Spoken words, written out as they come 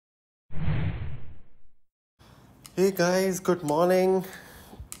Hey guys, good morning.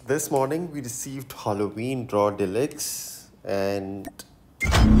 This morning we received Halloween Draw Deluxe and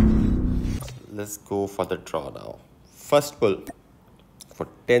let's go for the draw now. First pull for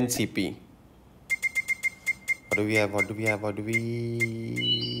 10 CP. What do we have? And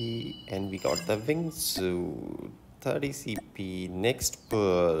we got the wingsuit. 30 CP. Next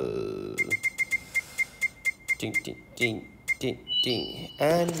pull. Ding, ding, ding, ding, ding.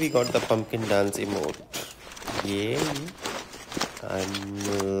 And we got the pumpkin dance emote. Yay.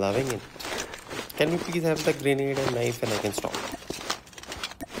 I'm loving it. Can we please have the grenade and knife and I can stop?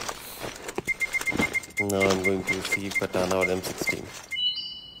 Now I'm going to receive katana or M16.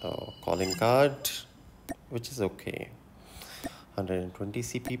 Oh, calling card, which is okay. 120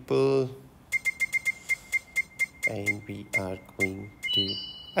 C people. And we are going to...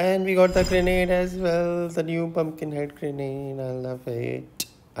 And we got the grenade as well. The new pumpkin head grenade. I love it.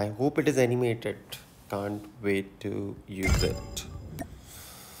 I hope it is animated. Can't wait to use it.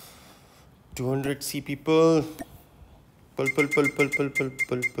 200 C people. Pull.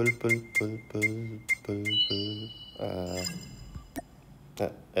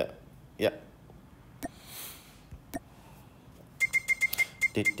 Yeah.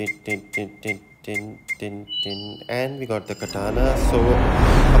 And we got the katana. So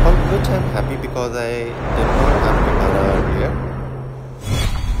about which I'm happy because I did not have katana earlier.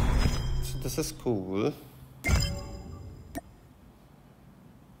 So this is cool.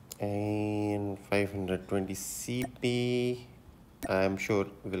 And 520 CP. I'm sure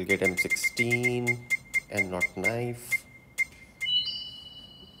we'll get M16 and not knife.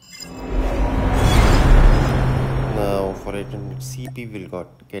 Now for 800 CP we'll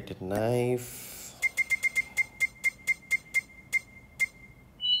get a knife.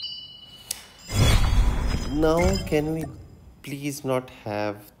 Now can we please not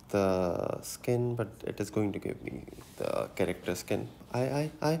have the skin, but it is going to give me the character skin. I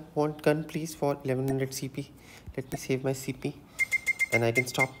want gun please for 1100 CP. Let me save my CP and I can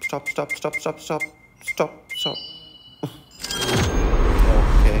stop.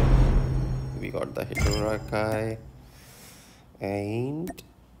 Okay, we got the Hidora guy and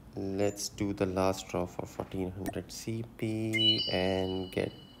let's do the last draw for 1400 CP and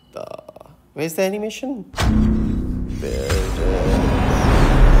get the... Where's the animation? There it is.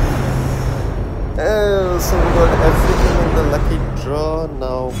 Oh, so we got everything in the lucky draw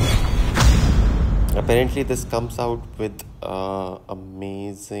now. Apparently this comes out with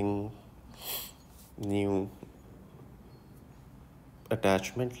amazing new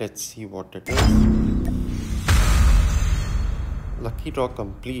attachment. Let's see what it is. Lucky draw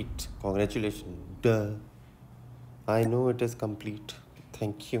complete. Congratulations. Duh. I know it is complete.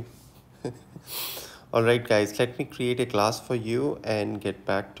 Thank you. Alright guys, let me create a class for you and get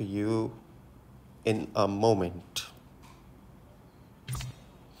back to you in a moment.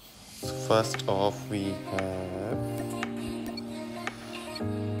 First off, we have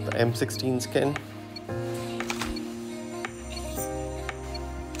the M16 skin.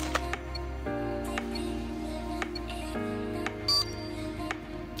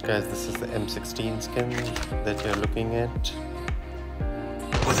 Guys, this is the M16 skin that you're looking at.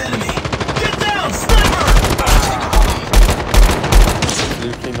 With enemy. Get down, sniper!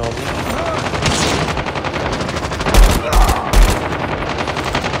 Absolutely normal.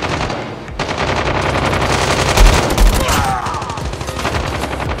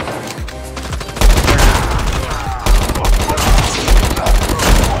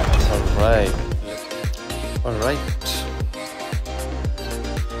 Alright.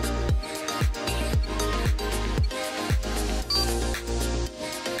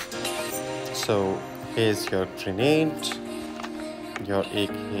 So here's your grenade, your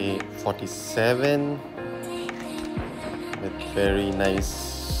AK-47 with very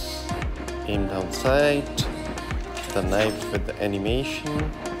nice aim down sight, the knife with the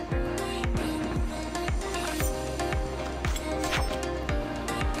animation.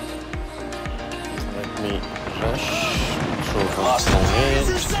 Let me rush, throw one grenade,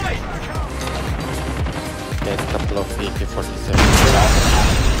 get a couple of AK-47.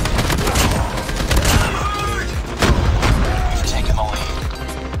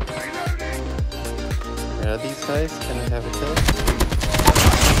 Where are these guys? Can I have a kill?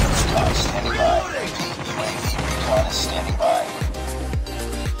 Standing by. UAV is standing by.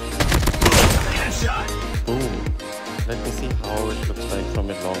 Boom. Let me see how it looks like from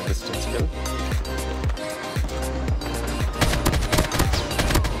a long distance kill.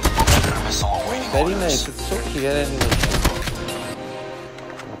 Very nice. It's so clear animation.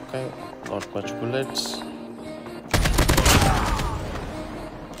 Okay, not much bullets.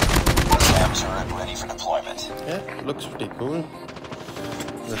 turret ready for deployment. Yeah, looks pretty cool.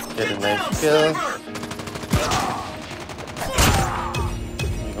 Let's get a knife kill.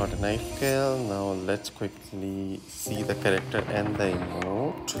 We got a knife kill. Now let's quickly see the character and the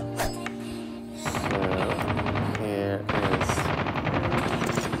emote. So here is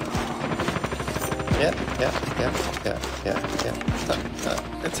yeah.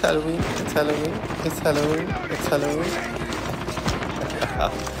 It's Halloween. It's Halloween. It's Halloween. It's Halloween.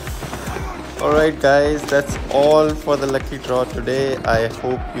 Alright guys, that's all for the lucky draw today. I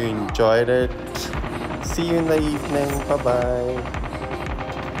hope you enjoyed it. See you in the evening. Bye bye.